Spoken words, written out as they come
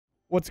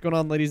What's going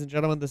on, ladies and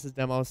gentlemen? This is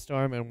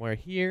DemoStorm, and we're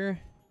here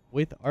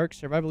with Ark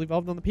Survival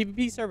Evolved on the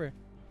PvP server.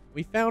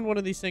 We found one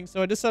of these things,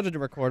 so I decided to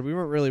record. We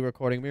weren't really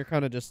recording. We were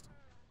kind of just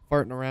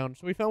farting around.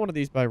 So we found one of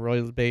these by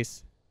Royal's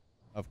base,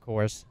 of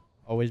course.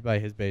 Always by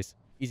his base.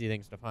 Easy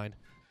things to find.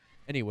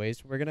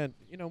 Anyways, we're gonna,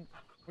 we're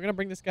gonna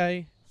bring this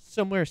guy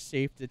somewhere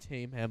safe to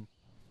tame him.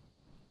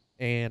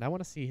 And I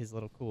want to see his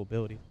little cool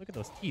ability. Look at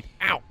those teeth.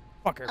 Ow!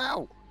 Fucker.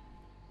 Ow!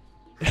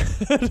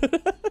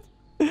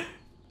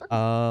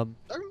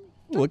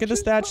 Ooh, look at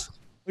this thatch.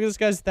 Look at this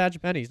guy's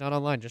thatch pen. He's not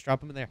online. Just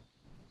drop him in there.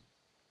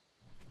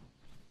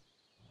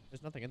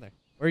 There's nothing in there.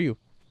 Where are you?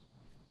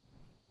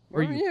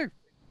 Where are you?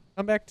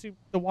 Come back to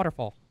the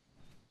waterfall.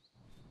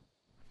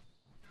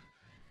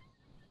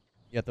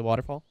 You at the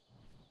waterfall?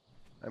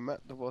 I'm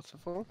at the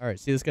waterfall. All right.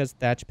 See this guy's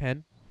thatch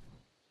pen?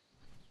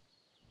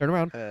 Turn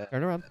around.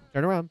 Turn around.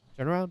 Turn around.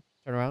 Turn around.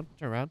 Turn around.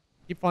 Turn around.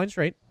 Keep flying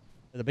straight.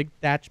 There's a big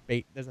thatch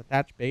bait. There's a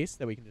thatch base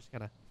that we can just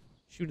kind of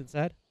shoot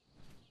inside.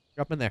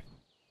 Drop in there.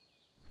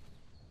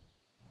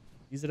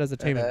 Use it as a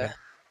taming gun.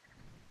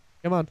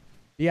 Come on.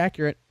 Be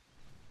accurate.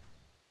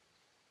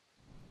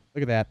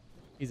 Look at that.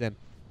 He's in.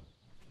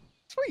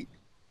 Sweet.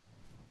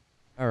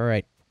 All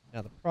right.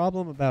 Now, the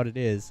problem about it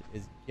is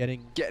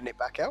getting it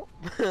back out.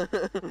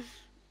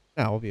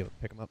 No, we'll be able to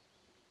pick him up.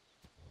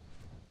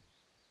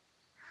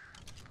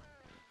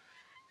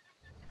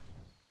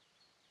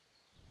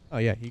 Oh,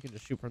 yeah. He can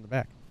just shoot from the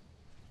back.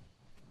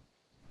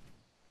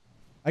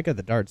 I got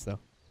the darts, though.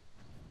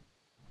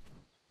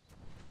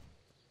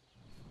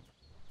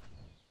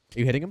 Are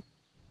you hitting him?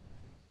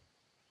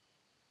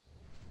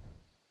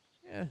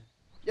 Yeah.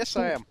 Yes,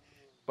 I am.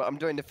 But I'm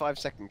doing the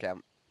 5-second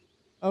count.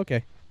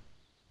 Okay.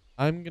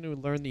 I'm going to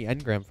learn the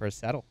engram for a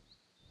saddle.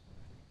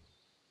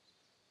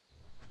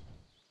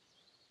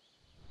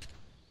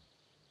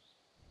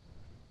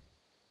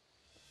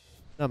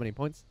 Not many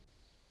points.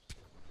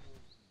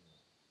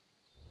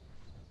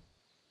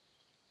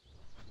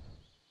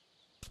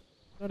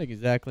 Not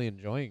exactly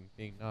enjoying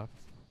being knocked.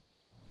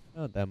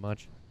 Not that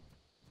much.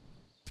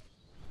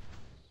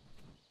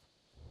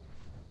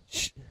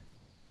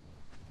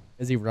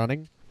 Is he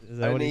running? Is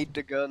that I what need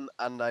the gun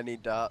and I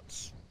need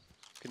darts.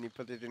 Can you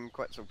put it in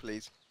Quetzal,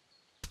 please?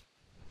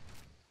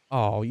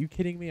 Oh, are you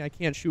kidding me? I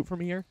can't shoot from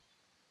here?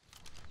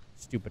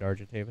 Stupid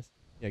Argentavis.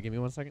 Yeah, give me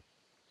 1 second.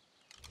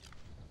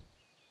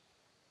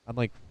 I'm,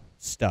 like,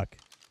 stuck.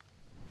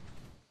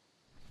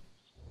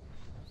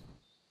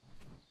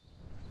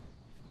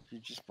 You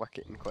just whack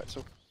it in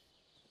Quetzal.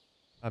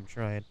 I'm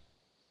trying.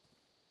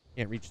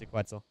 Can't reach the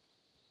Quetzal.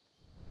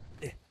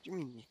 Do you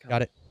mean you can't?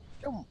 Got it.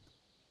 Jump.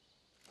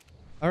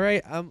 All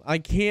right, I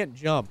can't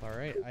jump, all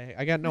right?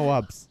 I got no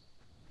ups.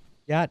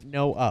 Got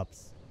no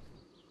ups.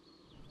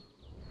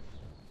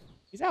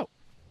 He's out.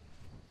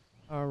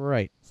 All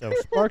right, so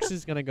Sparks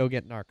is going to go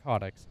get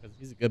narcotics because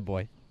he's a good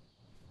boy.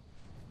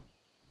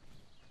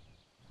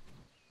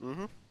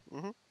 You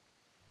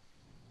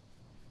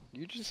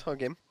just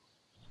hug him.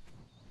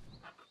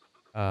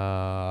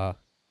 Problem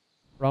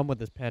with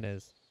this pen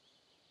is,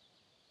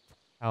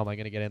 how am I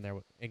going to get in there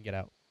and get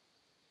out?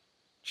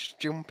 Just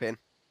jump in.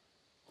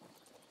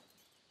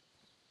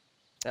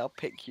 I'll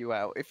pick you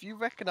out. If you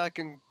reckon I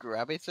can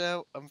grab it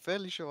out, I'm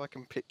fairly sure I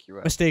can pick you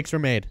out. Mistakes were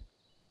made.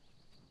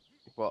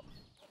 What?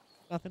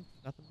 Nothing.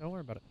 Nothing. Don't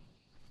worry about it.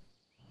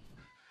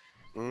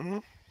 Mm-hmm.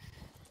 Don't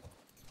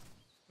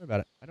worry about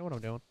it. I know what I'm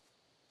doing.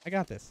 I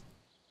got this.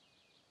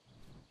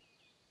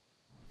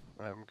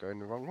 I'm going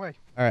the wrong way.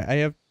 All right. I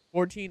have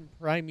 14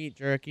 prime meat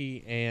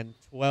jerky and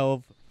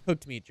 12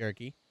 cooked meat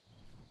jerky.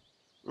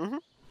 Mm-hmm.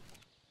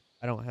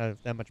 I don't have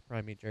that much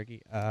prime meat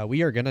jerky.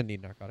 We are going to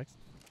need narcotics.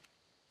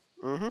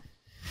 Mm-hmm.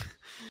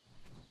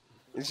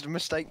 Is the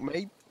mistake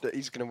made that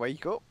he's gonna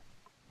wake up?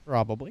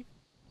 Probably.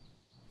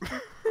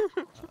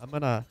 I'm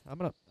gonna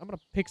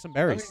pick some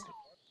berries.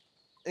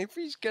 I mean, if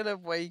he's gonna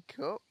wake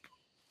up,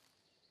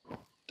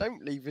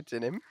 don't leave it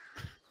in him.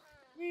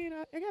 I mean,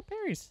 I got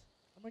berries.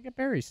 I'm gonna get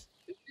berries.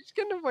 If he's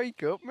gonna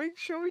wake up, make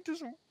sure he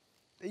doesn't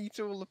eat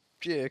all the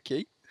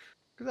jerky,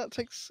 because that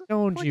takes.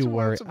 Don't you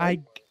worry.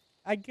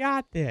 I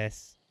got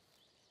this.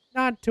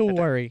 Not to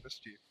worry.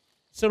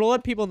 So to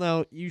let people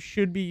know, you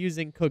should be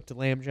using cooked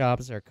lamb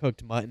chops or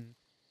cooked mutton.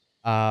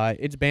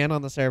 It's banned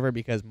on the server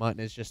because mutton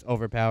is just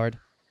overpowered.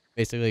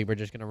 Basically, we're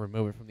just going to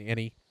remove it from the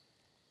any.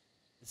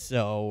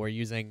 So we're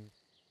using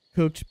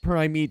cooked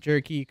prime meat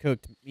jerky,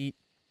 cooked meat.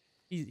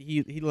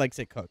 He likes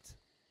it cooked.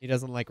 He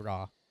doesn't like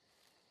raw,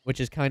 which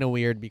is kind of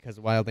weird because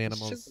wild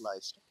animals...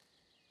 Civilized.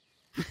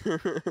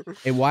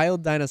 A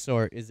wild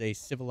dinosaur is a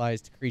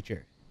civilized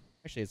creature.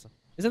 Actually,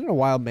 isn't it a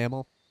wild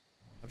mammal?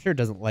 I'm sure it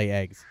doesn't lay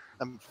eggs.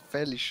 I'm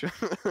fairly sure.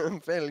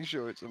 I'm fairly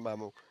sure it's a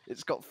mammal.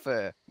 It's got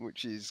fur,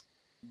 which is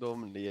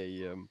normally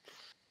a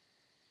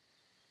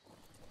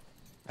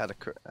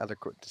adequate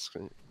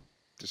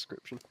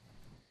description.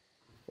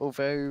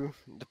 Although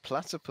the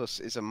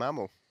platypus is a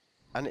mammal,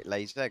 and it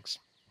lays eggs.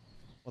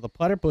 Well, the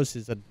platypus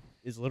is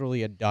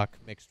literally a duck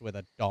mixed with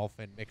a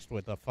dolphin mixed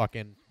with a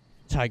fucking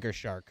tiger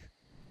shark.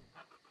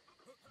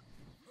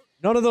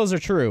 None of those are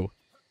true.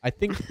 I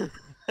think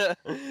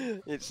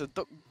it's a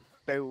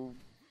duck-billed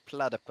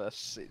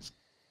platypus. It's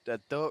a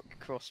duck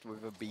crossed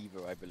with a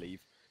beaver, I believe.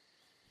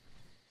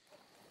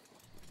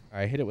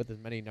 Alright, hit it with as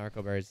many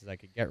narco berries as I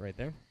could get right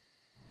there.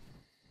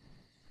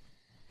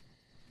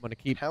 I'm gonna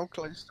keep... How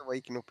close to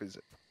waking up is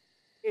it?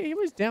 Yeah, he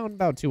was down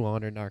about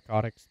 200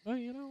 narcotics, but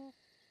you know,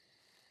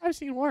 I've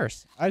seen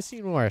worse. I've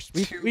seen worse.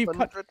 We've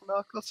cut... 200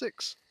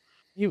 narcotics?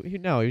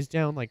 No, he was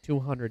down like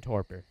 200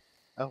 torpor.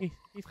 Oh.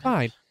 He's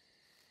fine.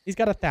 He's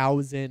got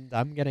 1,000.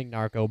 I'm getting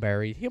narco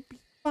berries. He'll be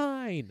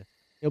fine.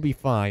 He'll be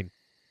fine.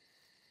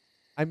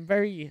 I'm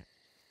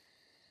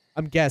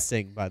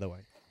guessing, by the way.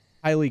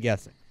 Highly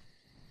guessing.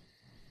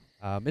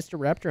 Mr.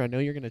 Raptor, I know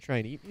you're going to try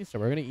and eat me, so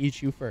we're going to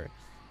eat you first.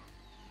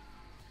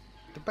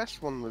 The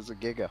best one was a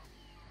Giga.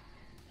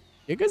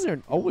 Gigas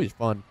are always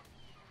fun.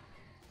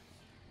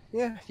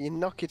 Yeah, you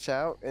knock it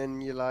out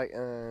and you're like,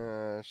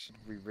 should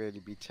we really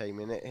be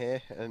taming it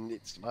here? And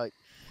it's like,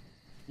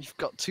 you've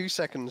got 2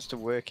 seconds to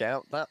work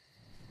out that.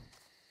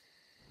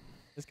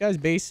 This guy's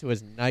base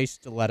was nice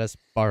to let us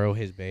borrow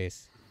his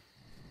base.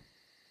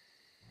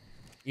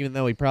 Even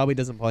though he probably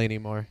doesn't play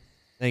anymore.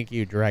 Thank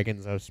you,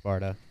 Dragons of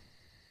Sparta.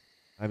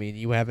 I mean,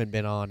 you haven't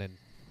been on in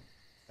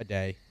a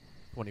day.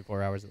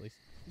 24 hours at least.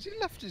 Has he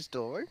left his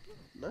door open?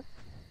 No?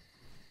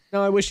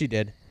 No, I wish he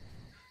did.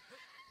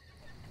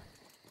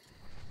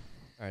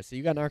 Alright, so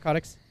you got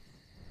narcotics?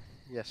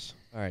 Yes.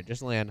 Alright,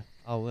 just land.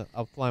 I'll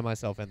fly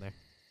myself in there.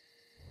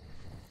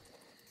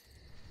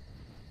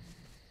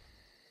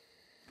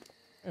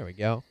 There we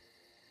go.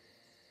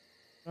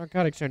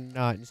 Narcotics are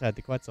not inside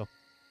the Quetzal.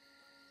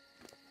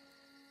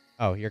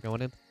 Oh, you're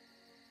going in?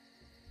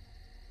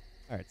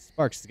 Alright,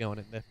 Sparks is going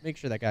in to make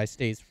sure that guy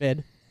stays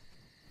fed.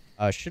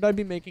 Should I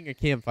be making a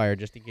campfire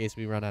just in case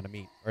we run out of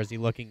meat? Or is he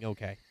looking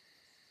okay?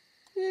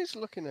 He's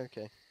looking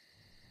okay.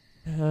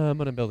 I'm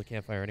gonna build a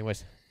campfire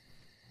anyways.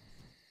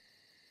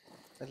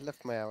 I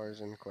left my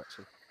arrows in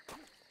Quetzal.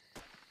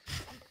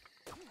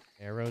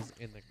 Arrows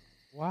in the...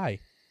 Why?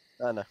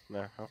 Oh, no,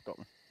 I've got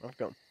them. I've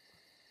got them.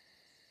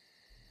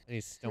 Any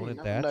stone You and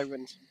never thatch? know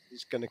when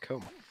he's gonna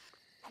come.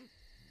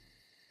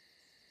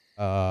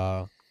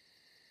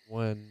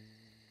 When...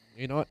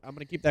 You know what? I'm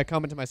gonna keep that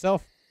comment to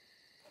myself.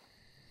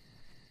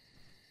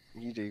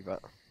 You do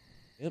that.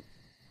 Yep.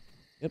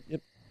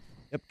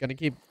 Gonna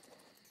keep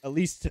at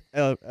least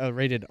a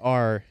rated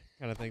R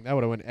kind of thing. That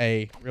would have went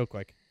A real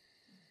quick.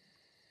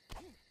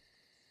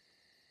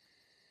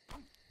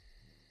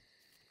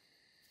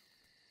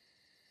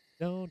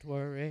 Don't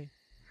worry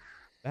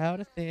about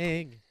a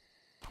thing,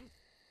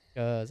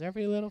 'cause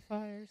every little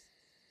fire's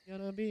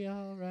gonna be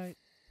alright.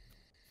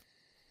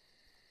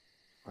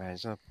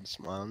 Rise up this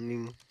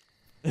morning.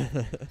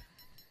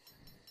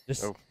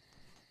 Just... Oh.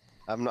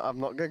 I'm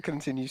not gonna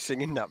continue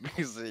singing that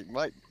because it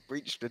might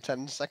breach the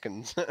 10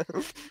 seconds. No,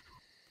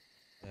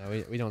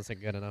 we don't sing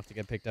good enough to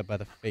get picked up by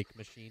the fake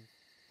machine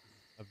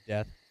of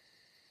death.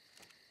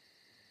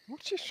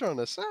 What you trying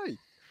to say?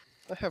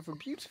 I have a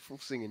beautiful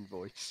singing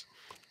voice.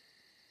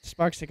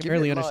 Sparks, I can Give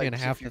barely it understand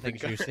likes half if the you've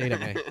things been you say to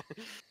me.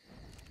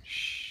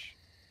 Shh.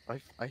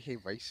 I hear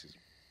racism.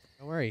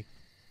 Don't worry.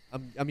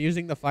 I'm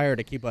using the fire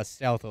to keep us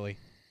stealthily.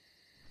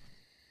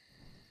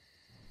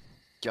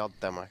 God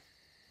damn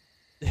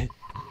it.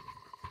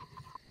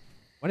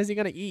 When is he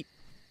gonna eat?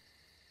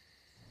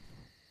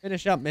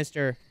 Finish up,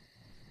 Mr.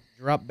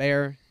 Drop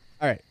Bear.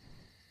 Alright.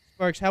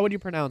 Sparks, how would you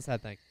pronounce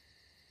that thing?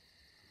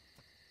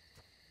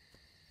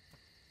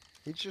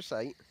 He just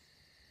ate.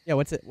 Yeah,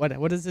 what's it?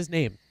 What is his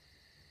name?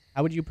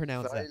 How would you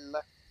pronounce that?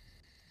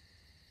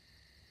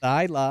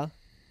 Thylacoleo.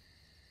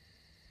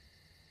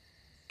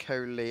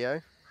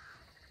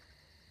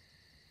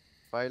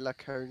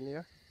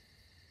 Thylacoleo.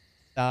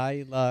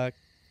 Thylacoleo.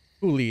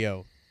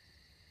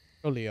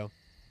 Coleo.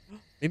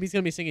 Maybe he's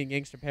gonna be singing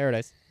Gangster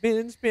Paradise.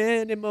 Been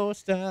spending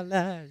most our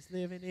lives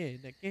living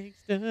in a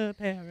gangster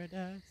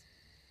paradise.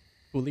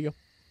 Coolio.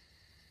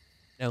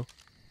 No.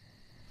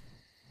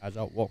 As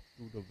I walk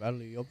through the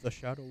valley of the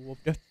shadow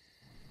of death.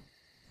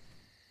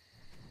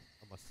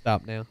 I'm gonna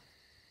stop now.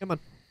 Come on.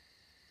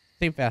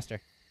 Sing faster.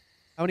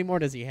 How many more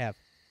does he have?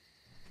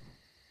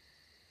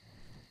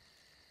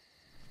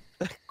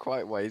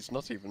 Quite ways,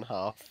 not even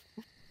half.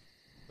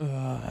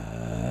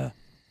 How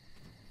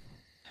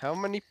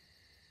many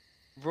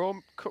raw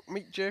cooked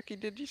meat jerky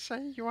did you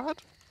say you had?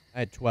 I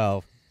had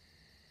 12.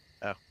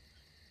 Oh.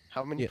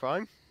 How many Yeah.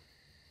 prime?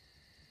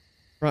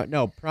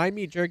 No, prime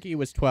meat jerky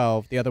was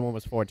 12. The other one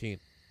was 14.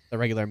 The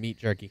regular meat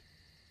jerky.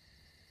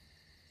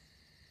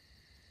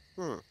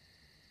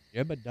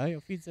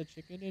 Jebediah feeds the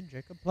chicken and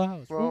Jacob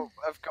plows. Well,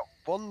 I've got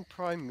 1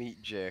 prime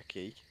meat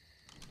jerky.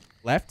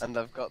 Left? And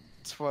I've got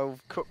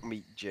 12 cooked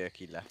meat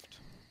jerky left.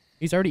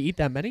 He's already eat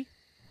that many?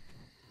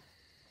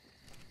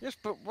 Yes,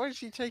 but why is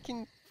he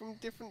taking from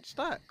different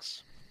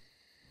stacks?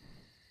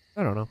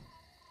 I don't know.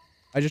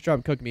 I just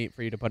dropped cooked meat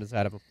for you to put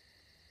inside of him.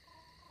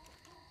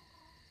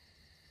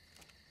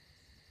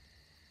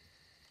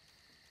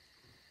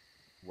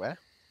 Where?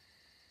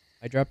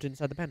 I dropped it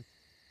inside the pen.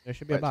 There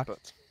should be a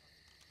box.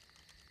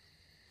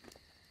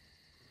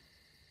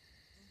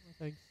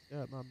 Thanks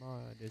that my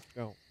mind is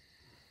gone.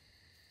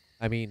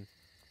 I mean,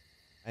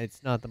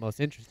 It's not the most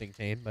interesting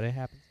tame, but it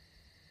happens.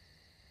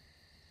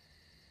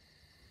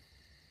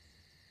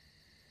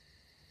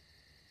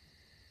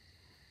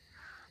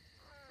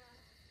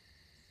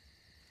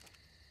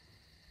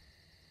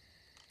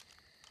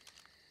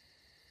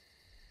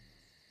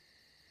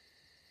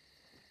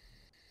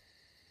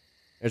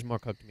 There's more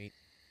cooked meat.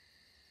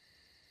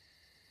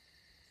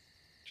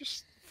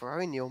 Just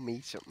throwing your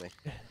meat at me.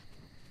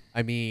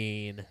 I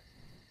mean,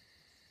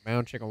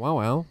 round chicken wow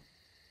wow.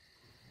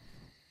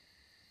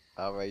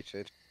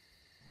 R-rated.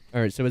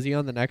 Alright, so is he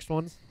on the next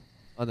ones?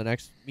 On the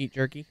next meat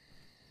jerky?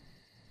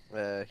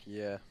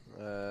 Yeah.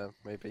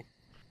 Maybe.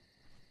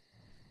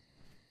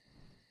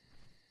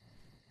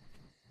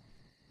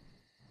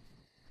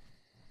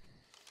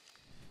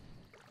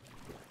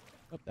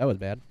 Oh, that was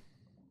bad.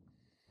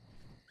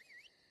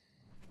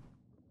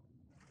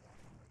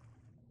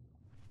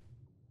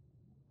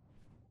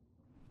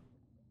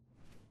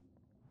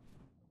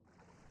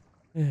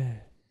 I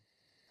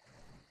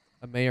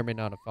may or may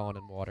not have fallen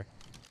in water.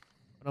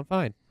 But I'm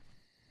fine.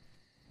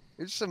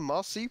 It's a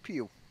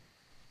marsupial.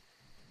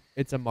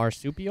 It's a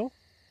marsupial?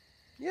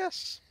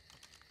 Yes.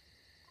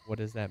 What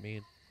does that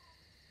mean?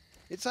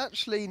 It's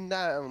actually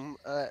now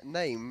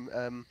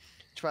name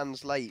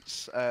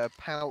translates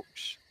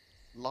pouch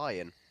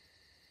lion.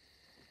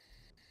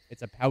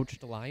 It's a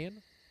pouched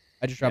lion?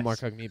 I just dropped more Yes.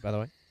 cooked meat, by the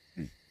way.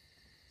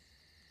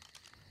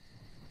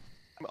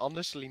 I'm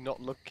honestly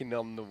not looking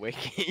on the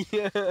wiki.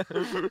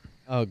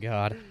 Oh,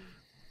 God.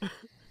 Its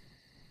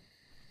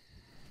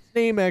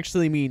name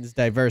actually means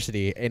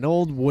diversity. An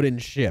old wooden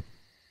ship.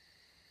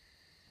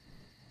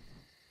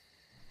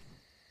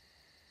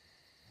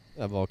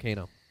 A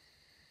volcano.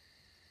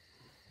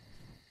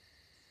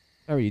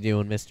 How are you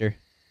doing, Mr.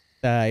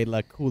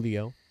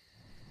 Thylacoleo?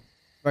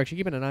 Mark, you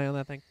keeping an eye on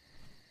that thing?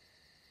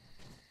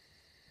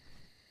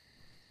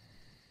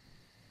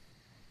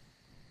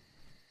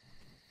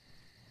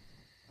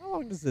 How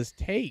long does this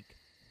take?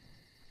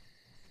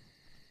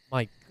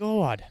 My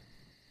God.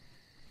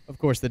 Of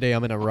course, the day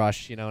I'm in a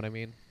rush, you know what I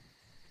mean?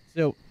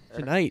 So,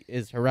 tonight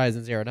is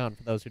Horizon Zero Dawn,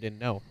 for those who didn't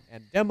know.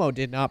 And Demo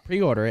did not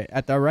pre-order it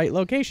at the right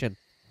location.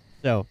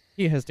 So,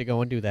 he has to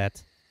go and do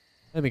that.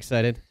 I'm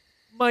excited.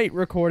 Might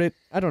record it.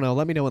 I don't know.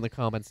 Let me know in the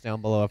comments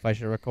down below if I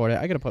should record it.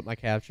 I gotta put my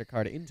capture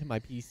card into my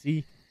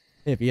PC.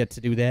 I have yet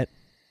to do that.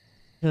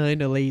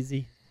 Kinda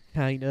lazy.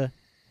 Kinda.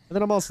 And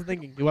then I'm also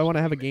thinking, do I want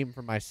to have a game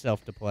for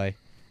myself to play?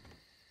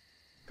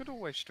 Could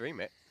always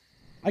stream it.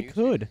 I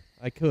could,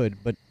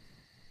 but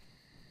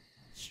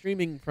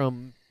streaming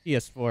from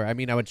PS4, I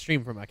mean, I would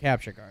stream from my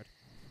capture card.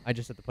 I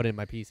just have to put it in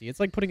my PC. It's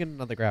like putting in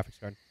another graphics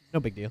card. No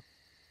big deal.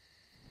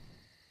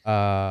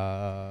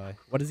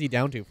 What is he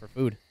down to for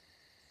food?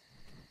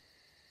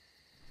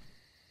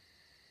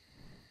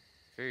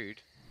 Food.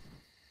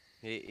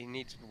 He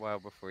needs a while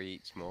before he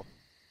eats more.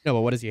 No,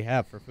 but what does he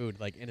have for food,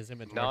 like, in his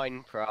inventory?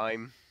 9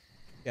 prime.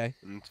 Okay.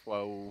 And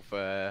 12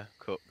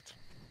 cooked.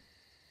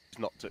 He's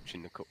not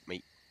touching the cooked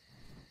meat.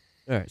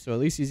 Alright, so at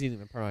least he's eating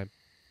the prime.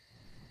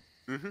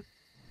 Mm-hmm.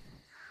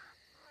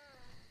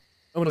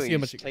 I want to see how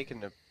much... It's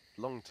taken a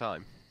long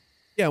time.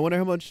 Yeah, I wonder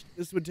how much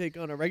this would take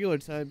on a regular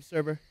time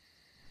server.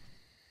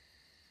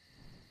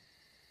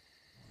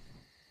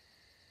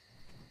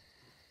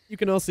 You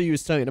can also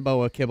use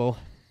Titanoboa kibble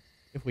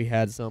if we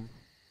had some.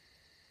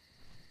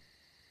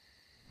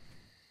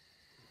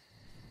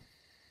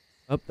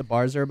 Oh, the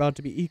bars are about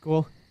to be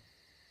equal.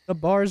 The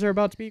bars are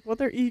about to be equal.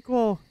 They're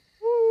equal.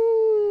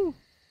 Woo!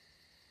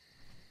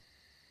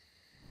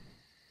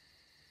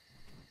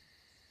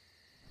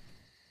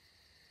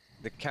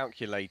 The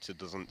calculator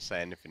doesn't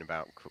say anything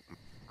about cooked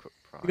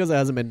prime. Because there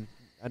hasn't been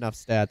enough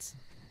stats.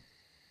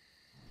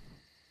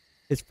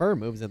 His fur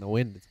moves in the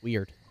wind. It's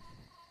weird.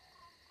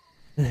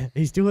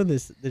 He's doing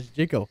this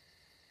jiggle.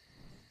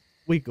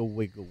 Wiggle,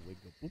 wiggle,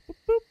 wiggle. Boop, boop,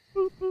 boop,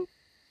 boop, boop.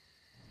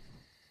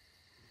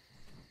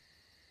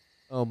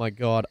 Oh my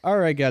God.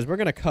 Alright guys, we're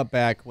going to cut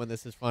back when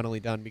this is finally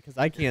done because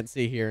I can't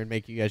sit here and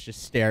make you guys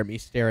just stare at me,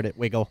 stare at it,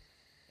 wiggle.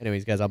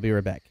 Anyways guys, I'll be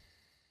right back.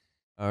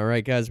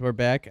 Alright guys, we're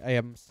back. I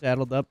am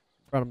saddled up,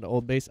 brought him to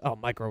old base. Oh,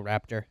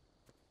 Microraptor.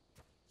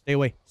 Stay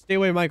away,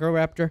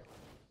 Microraptor.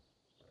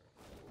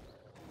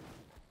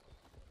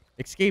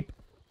 Escape.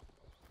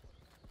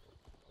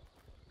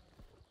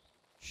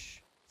 Shh.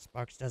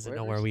 Sparks doesn't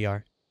know where we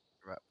are.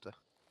 Raptor.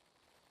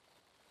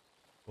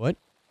 What?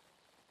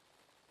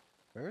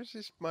 Where is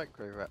this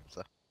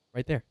Microraptor?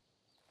 Right there.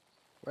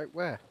 Right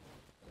where?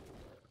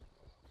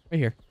 Right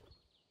here.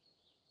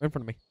 Right in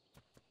front of me.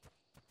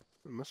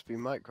 It must be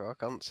micro. I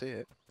can't see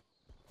it.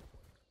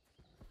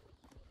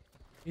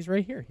 He's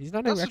right here. He's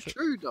not That's actually...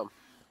 a Trudon.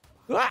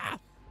 Ah!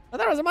 I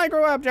thought it was a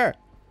Microraptor!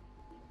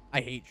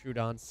 I hate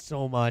Trudons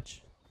so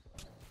much.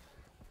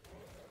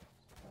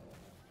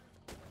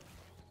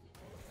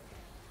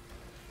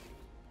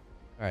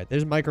 Alright,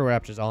 there's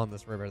Microraptors all in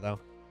this river, though.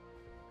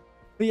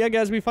 But yeah,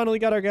 guys, we finally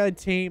got our guy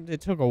tamed.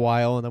 It took a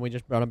while, and then we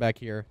just brought him back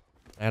here.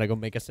 I had to go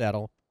make a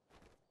saddle.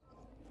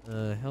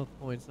 Health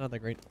points, not that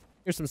great.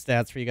 Here's some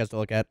stats for you guys to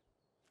look at.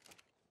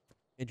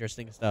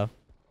 Interesting stuff.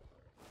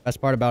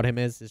 Best part about him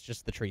is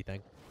just the tree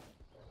thing.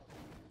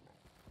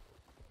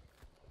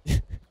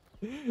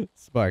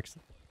 Sparks.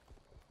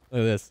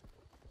 Look at this.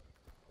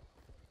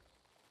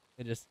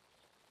 It just...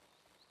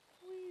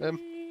 Do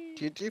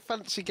you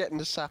fancy getting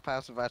the sap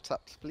out of our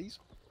taps, please?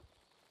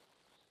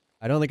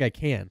 I don't think I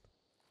can.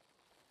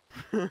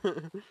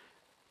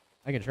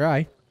 I can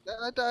try.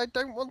 I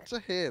don't want to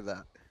hear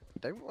that. I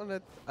don't want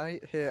to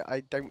hear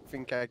I don't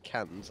think I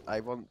can.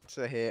 I want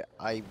to hear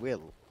I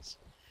will.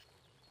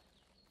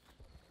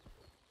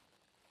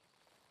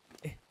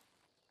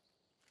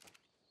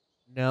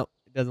 No,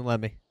 it doesn't let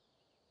me.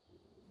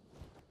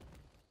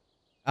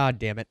 Ah,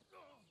 damn it.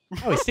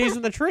 Oh, he stays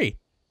in the tree.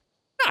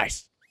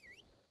 Nice.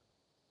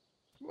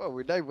 Well,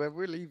 we know where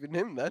we're leaving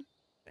him then.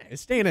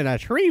 He's staying in a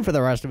tree for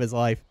the rest of his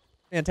life.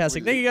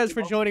 Fantastic. Thank you guys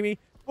for joining me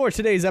for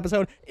today's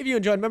episode. If you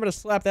enjoyed, remember to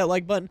slap that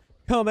like button,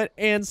 comment,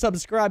 and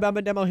subscribe. I'm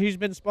a Demo. He's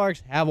been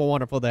Sparks. Have a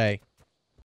wonderful day.